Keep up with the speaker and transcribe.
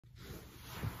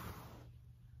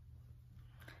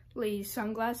Ladies,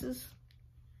 sunglasses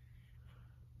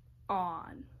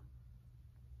on.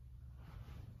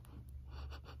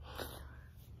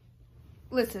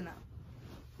 Listen up.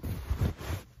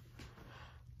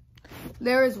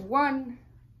 There is one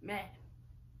man,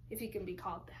 if he can be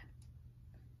called that,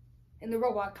 in the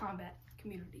robot combat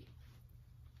community.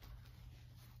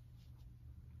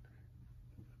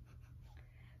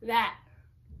 That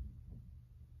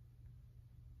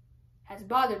has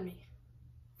bothered me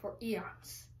for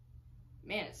eons.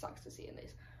 Man, it sucks to see in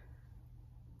this.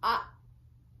 I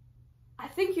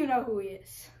think you know who he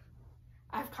is.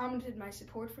 I've commented my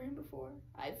support for him before.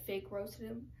 I've fake roasted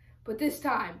him. But this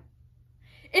time,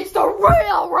 it's the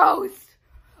real roast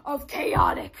of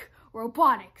Khaotic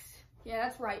Robotics. Yeah,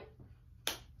 that's right.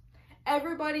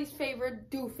 Everybody's favorite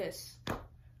doofus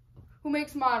who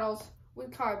makes models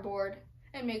with cardboard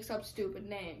and makes up stupid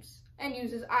names and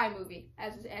uses iMovie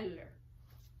as his editor.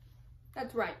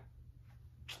 That's right.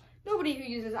 Nobody who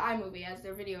uses iMovie as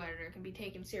their video editor can be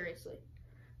taken seriously.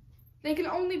 They can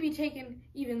only be taken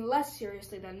even less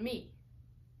seriously than me.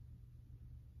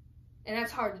 And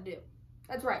that's hard to do.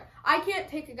 That's right. I can't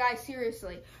take a guy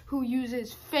seriously who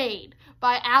uses Fade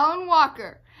by Alan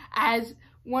Walker as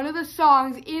one of the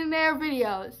songs in their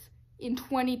videos in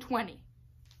 2020.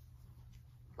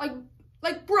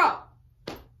 Like, bro.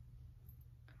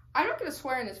 I'm not going to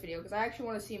swear in this video because I actually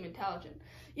want to seem intelligent.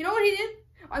 You know what he did?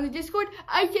 On the Discord,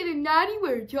 I said a naughty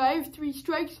word, so I have 3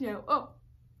 strikes now. Oh.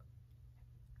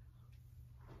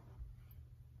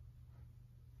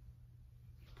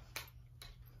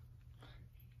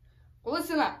 Well,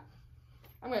 listen up.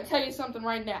 I'm going to tell you something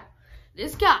right now.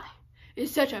 This guy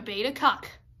is such a beta cuck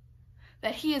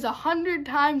that he is 100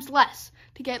 times less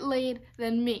to get laid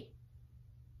than me.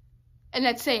 And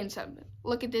that's saying something.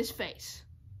 Look at this face.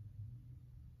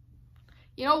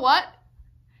 You know what?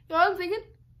 You know what I'm thinking?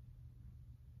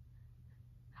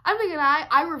 I'm thinking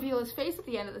I reveal his face at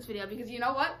the end of this video because you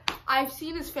know what? I've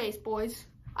seen his face, boys.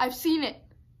 I've seen it.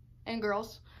 And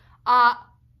girls.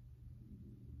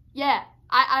 Yeah,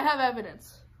 I have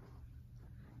evidence.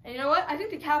 And you know what? I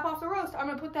think to cap off the roast, I'm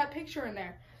going to put that picture in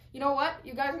there. You know what?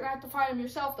 You guys are going to have to find him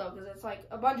yourself, though, because it's like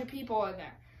a bunch of people in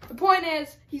there. The point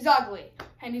is, he's ugly,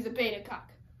 and he's a beta cuck.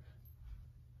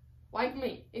 Like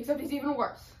me, except he's even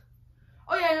worse.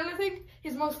 Oh yeah, another thing,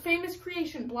 his most famous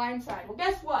creation, Blindside. Well,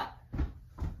 guess what?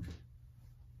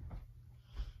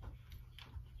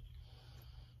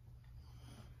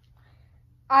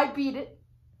 I beat it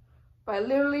by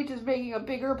literally just making a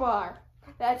bigger bar.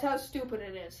 That's how stupid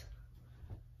it is.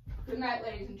 Good night,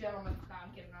 ladies and gentlemen. No,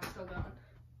 I'm kidding. I'm still going.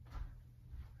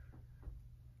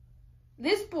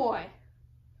 This boy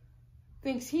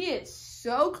thinks he is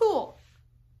so cool.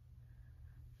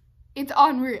 It's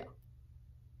unreal.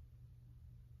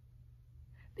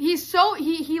 He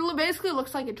basically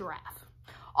looks like a giraffe.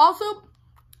 Also,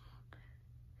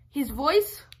 his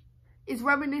voice is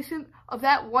reminiscent of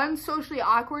that one socially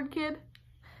awkward kid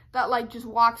that like just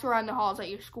walks around the halls at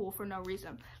your school for no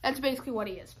reason. That's basically what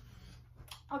he is.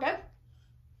 Okay?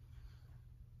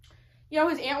 You know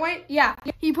his ant weight? Yeah,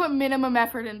 he put minimum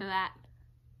effort into that.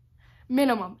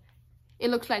 Minimum.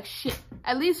 It looks like shit.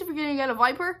 At least if you're gonna get a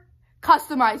Viper,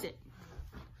 customize it.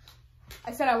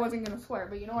 I said I wasn't gonna swear,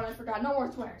 but you know what? I forgot. No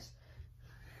more swears.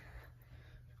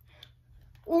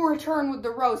 We'll return with the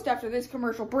roast after this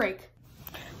commercial break.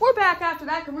 We're back after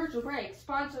that commercial break,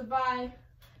 sponsored by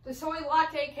the Soy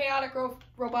Latte Khaotic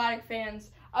Robotic Fans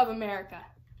of America.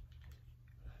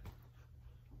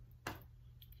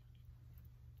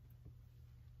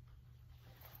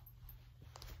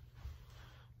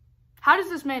 How does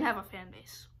this man have a fan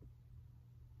base?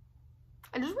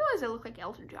 I just realized I look like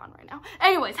Elton John right now.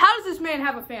 Anyways, how does this man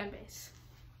have a fan base?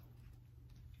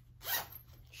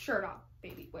 Shirt off,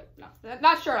 baby. Wait, no,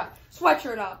 not shirt off.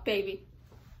 Sweatshirt off, baby.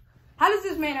 How does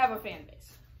this man have a fan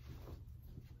base?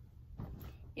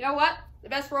 You know what? The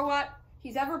best robot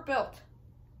he's ever built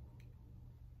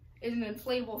is an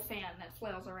inflatable fan that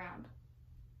flails around.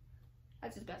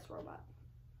 That's his best robot.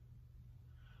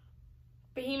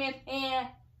 Behemoth,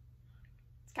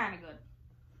 it's kind of good.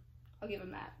 I'll give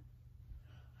him that.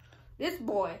 This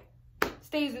boy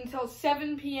stays until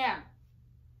 7 p.m.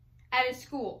 at his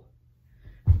school.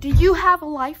 Do you have a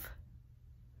life?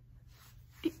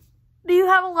 Do you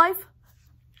have a life?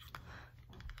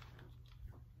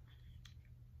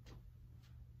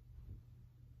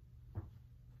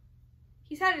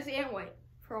 He's had his ant weight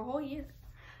for a whole year.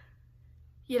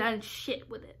 You done shit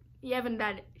with it. You haven't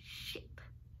done shit.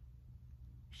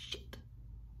 Shit.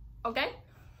 Okay?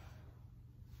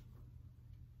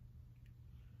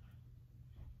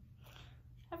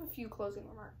 I have a few closing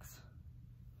remarks.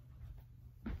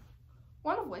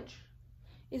 One of which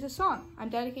is a song I'm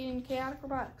dedicating to Chaotic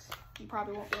Robotics. You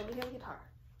probably won't be able to hear the guitar.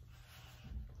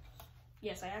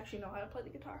 Yes, I actually know how to play the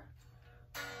guitar.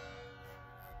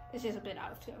 This is a bit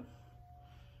out of tune.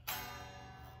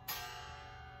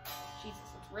 Jesus,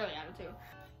 it's really out of tune.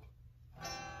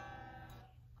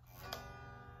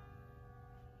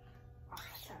 Oh,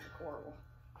 that sounded horrible.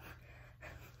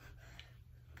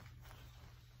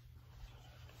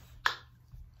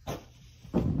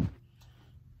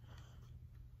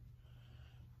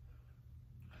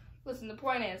 Listen, the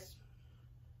point is,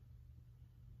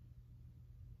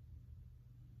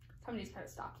 somebody's gotta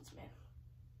stop this man.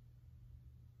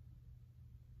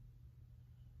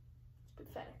 It's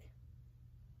pathetic.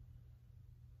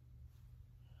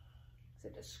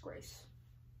 It's a disgrace.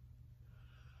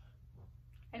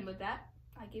 And with that,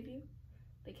 I give you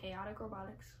the Chaotic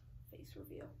Robotics face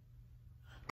reveal.